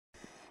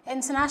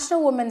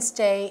International Women's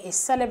Day is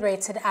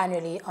celebrated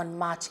annually on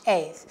March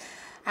 8th.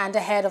 And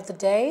ahead of the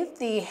day,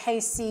 the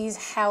HACEY's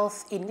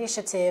Health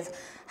Initiative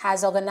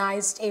has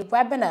organized a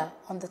webinar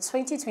on the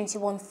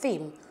 2021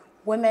 theme,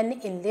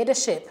 Women in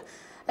Leadership,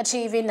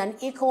 Achieving an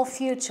Equal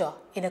Future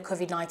in a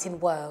COVID-19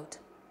 World.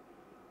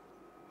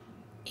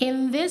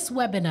 In this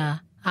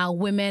webinar are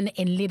women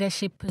in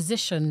leadership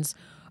positions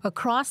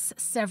across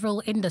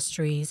several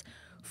industries,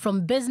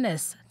 from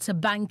business to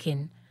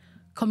banking,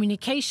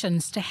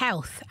 communications to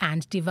health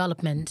and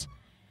development.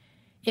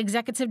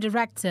 Executive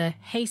Director,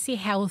 HACEY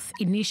Health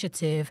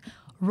Initiative,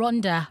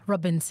 Rhonda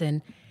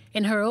Robinson,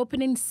 in her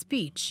opening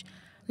speech,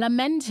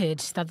 lamented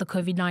that the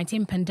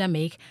COVID-19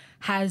 pandemic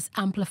has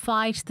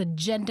amplified the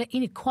gender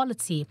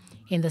inequality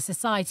in the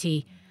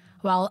society,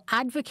 while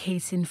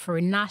advocating for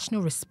a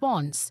national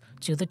response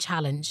to the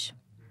challenge.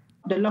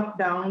 The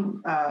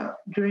lockdown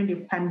during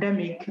the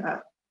pandemic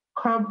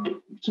curb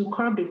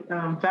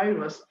the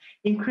virus,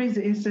 increased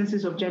the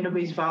instances of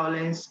gender-based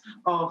violence,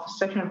 of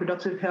sexual and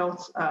reproductive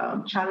health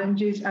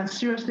challenges, and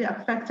seriously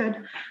affected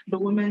the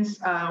women's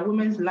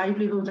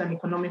livelihoods and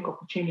economic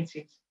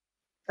opportunities.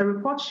 A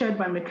report shared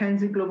by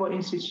McKinsey Global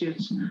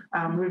Institute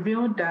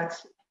revealed that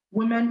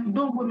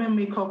though women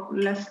make up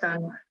less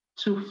than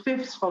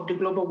 2/5 of the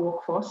global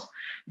workforce,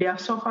 they have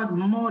suffered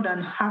more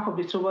than half of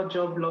the total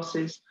job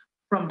losses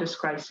from this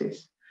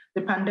crisis.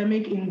 The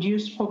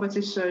pandemic-induced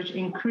poverty surge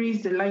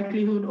increased the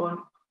likelihood of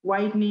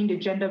widening the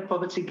gender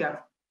poverty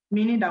gap,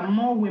 meaning that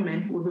more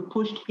women will be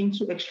pushed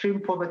into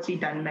extreme poverty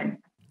than men.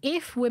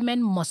 If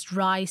women must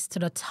rise to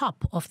the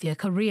top of their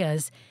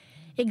careers,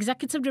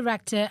 Executive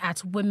Director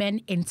at Women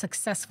in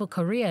Successful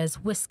Careers,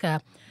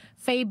 WISCA,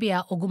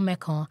 Fabia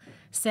Ogumekon,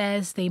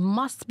 says they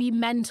must be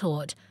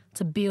mentored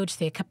to build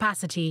their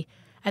capacity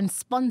and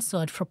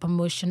sponsored for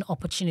promotion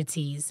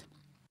opportunities.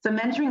 So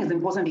mentoring is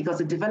important because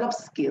it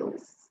develops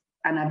skills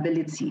and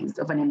abilities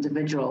of an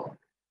individual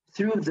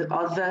through the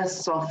other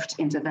soft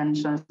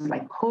interventions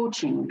like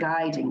coaching,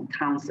 guiding,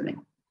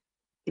 counseling.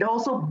 It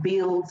also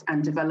builds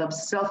and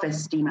develops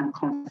self-esteem and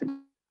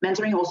confidence.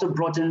 Mentoring also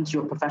broadens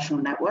your professional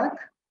network.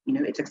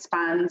 It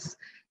expands,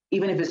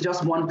 even if it's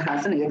just one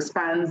person, it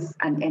expands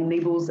and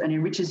enables and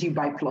enriches you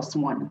by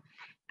 +1.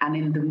 And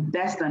in the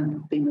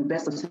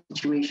best of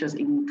situations,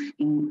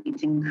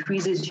 it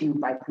increases you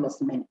by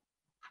 +many.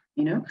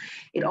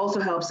 It also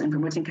helps in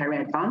promoting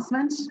career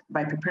advancement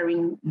by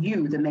preparing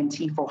you, the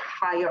mentee, for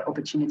higher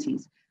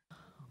opportunities.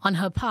 On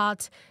her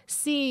part,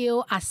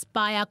 CEO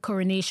Aspire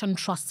Coronation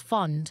Trust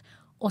Fund,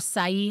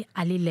 Osai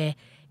Alile,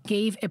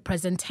 gave a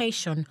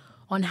presentation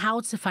on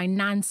how to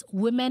finance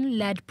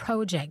women-led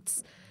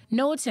projects,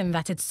 noting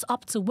that it's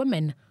up to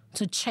women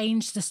to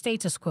change the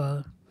status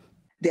quo.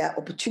 There are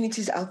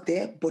opportunities out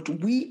there, but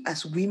we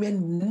as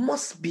women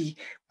must be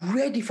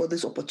ready for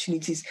those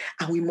opportunities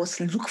and we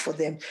must look for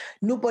them.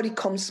 Nobody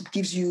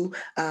gives you,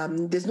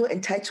 there's no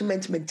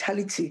entitlement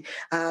mentality.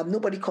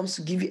 Nobody comes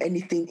to give you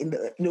anything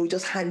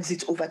just hands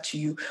it over to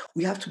you.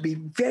 We have to be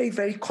very,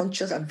 very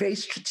conscious and very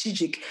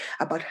strategic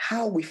about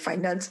how we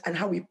finance and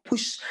how we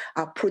push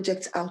our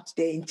projects out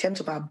there in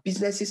terms of our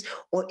businesses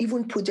or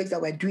even projects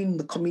that we're doing in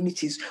the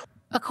communities.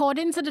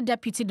 According to the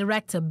Deputy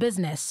Director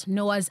Business,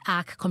 Noah's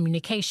Ark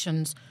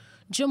Communications,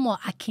 Jumo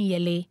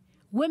Akinyele,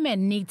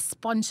 women need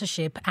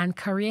sponsorship and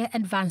career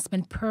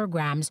advancement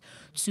programs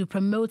to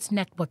promote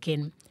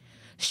networking.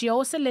 She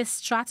also lists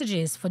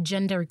strategies for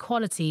gender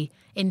equality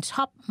in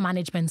top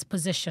management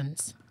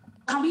positions.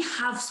 Can we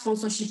have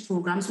sponsorship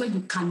programs where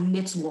you can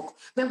network,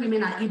 where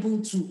women are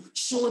able to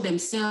show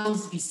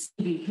themselves,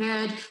 be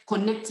heard,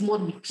 connect more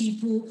with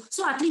people?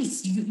 So at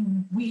least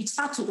we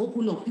start to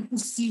open up. People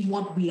see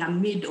what we are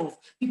made of.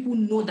 People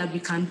know that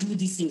we can do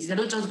these things. They're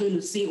not just going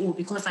to say, oh,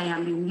 because I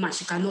am a woman,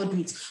 she cannot do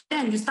it.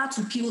 Then you start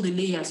to peel the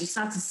layers. You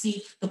start to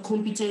see the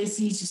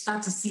competencies. You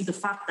start to see the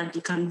fact that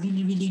they can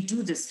really, really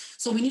do this.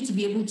 So we need to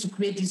be able to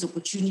create these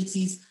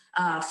opportunities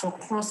for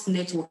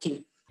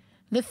cross-networking.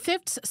 The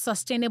 5th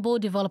Sustainable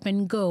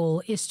Development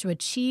Goal is to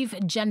achieve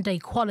gender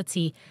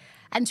equality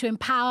and to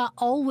empower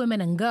all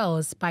women and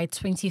girls by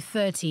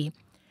 2030.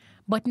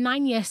 But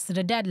 9 years to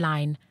the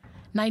deadline,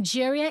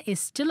 Nigeria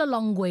is still a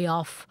long way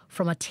off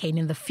from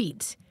attaining the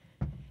feat.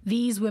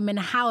 These women,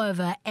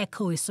 however,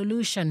 echo a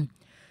solution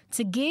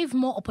to give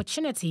more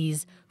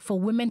opportunities for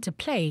women to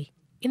play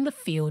in the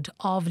field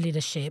of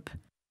leadership.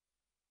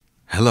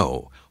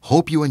 Hello,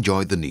 hope you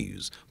enjoyed the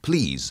news.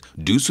 Please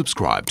do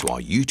subscribe to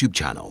our YouTube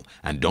channel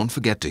and don't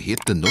forget to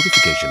hit the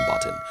notification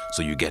button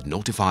so you get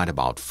notified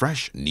about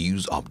fresh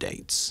news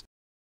updates.